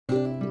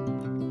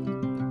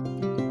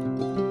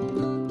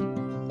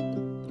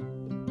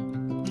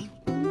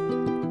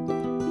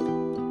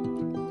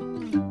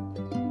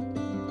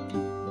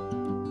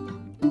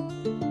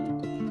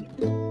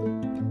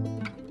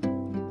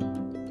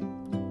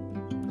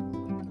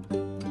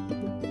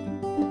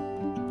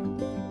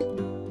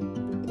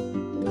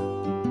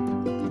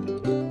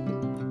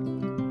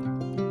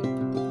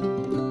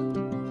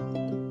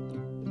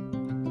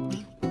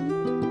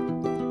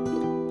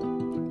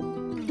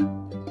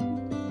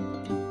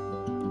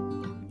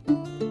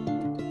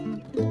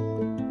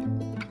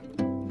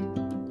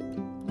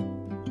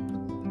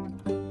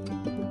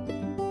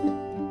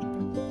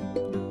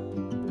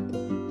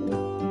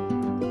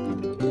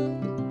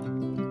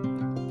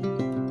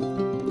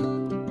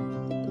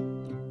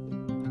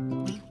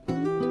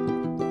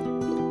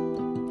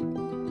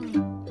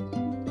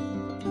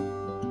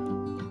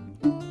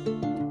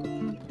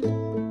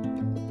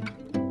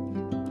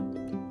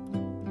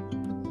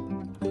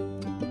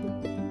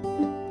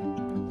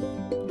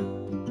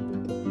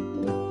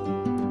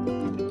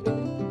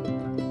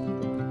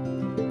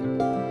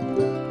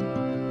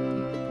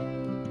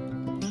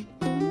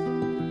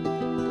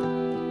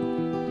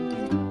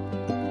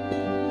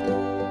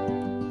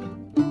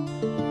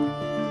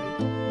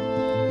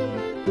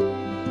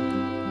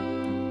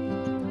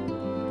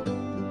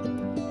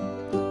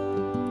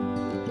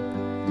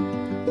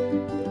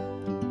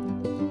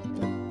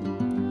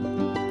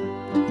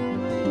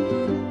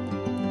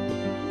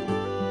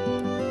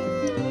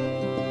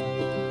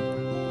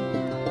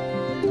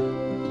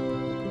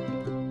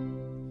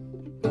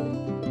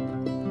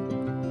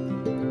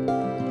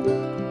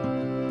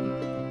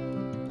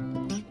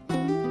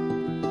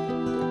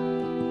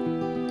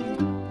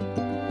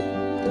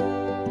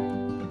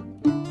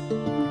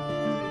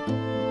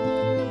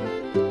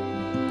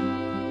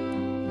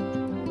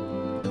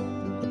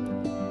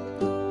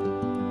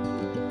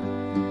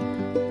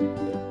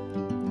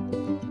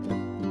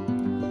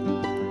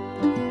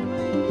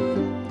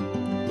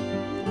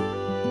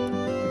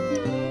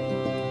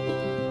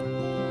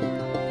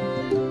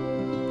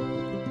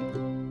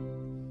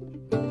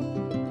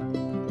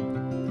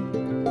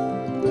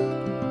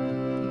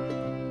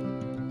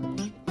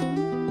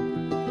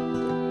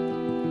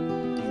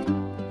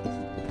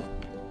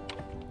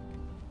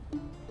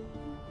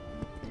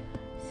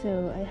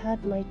So I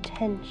had my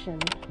tension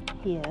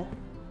here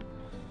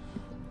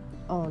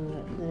on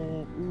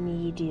the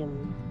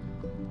medium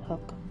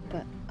hook,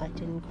 but I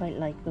didn't quite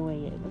like the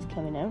way it was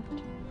coming out,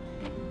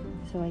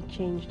 so I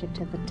changed it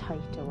to the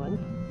tighter one,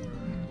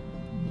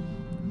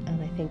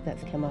 and I think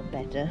that's come out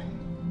better,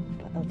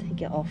 but I'll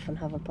take it off and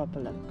have a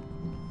proper look.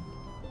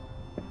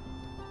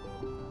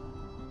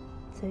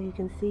 So you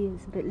can see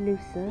it's a bit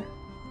looser,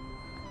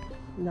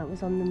 and that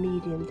was on the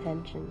medium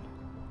tension,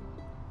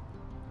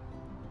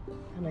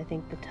 and I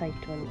think the tight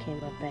one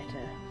came out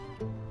better.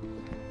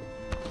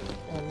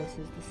 And this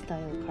is the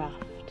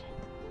Stylecraft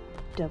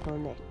double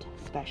knit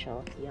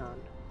special yarn.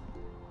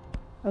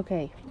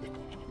 Okay,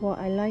 what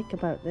I like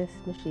about this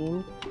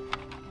machine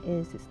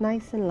is it's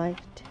nice and light,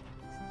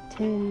 it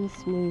turns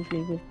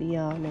smoothly with the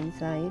yarn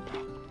inside,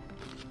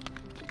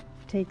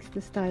 takes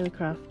the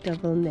Stylecraft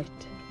double knit,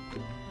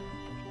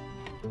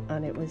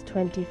 and it was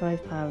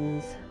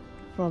 £25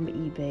 from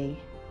eBay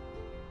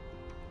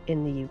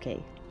in the UK.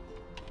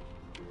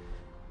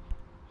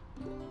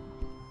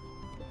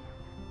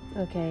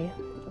 Okay,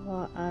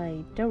 what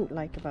I don't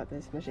like about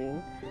this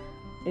machine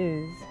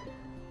is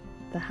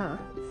the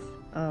hats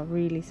are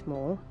really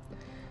small.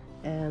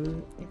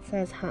 It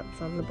says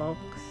hats on the box,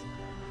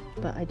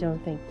 but I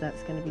don't think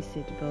that's going to be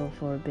suitable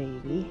for a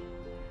baby,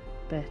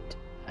 but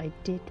I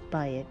did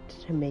buy it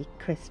to make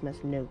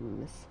Christmas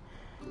gnomes,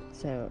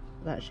 so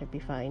that should be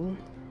fine.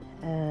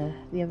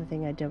 The other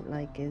thing I don't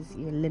like is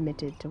you're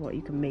limited to what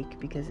you can make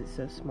because it's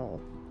so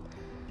small.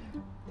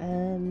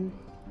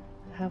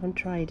 I haven't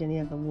tried any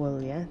other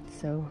wool yet,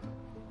 so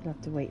I'll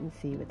have to wait and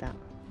see with that.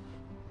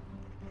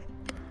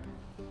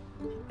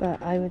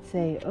 But I would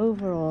say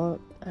overall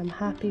I'm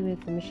happy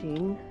with the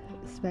machine,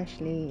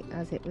 especially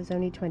as it was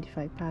only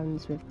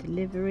 £25 with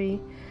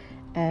delivery,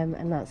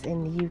 and that's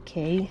in the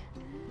UK,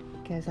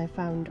 because I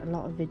found a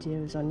lot of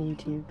videos on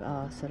YouTube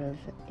are sort of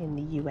in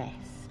the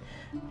US.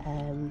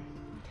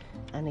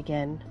 And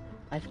again,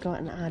 I've got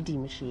an Addy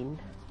machine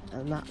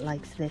and that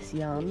likes this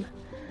yarn,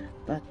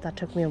 but that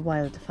took me a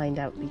while to find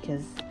out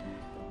because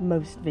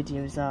most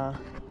videos are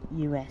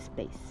US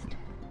based.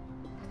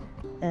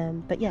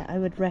 But yeah, I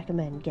would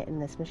recommend getting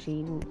this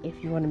machine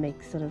if you want to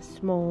make sort of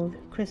small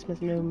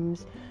Christmas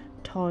gnomes,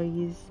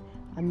 toys.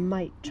 I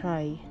might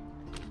try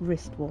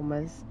wrist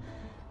warmers,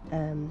 but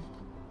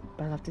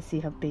I'll have to see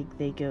how big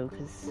they go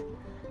because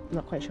I'm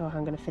not quite sure how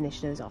I'm going to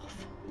finish those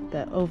off.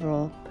 But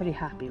overall, pretty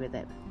happy with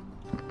it.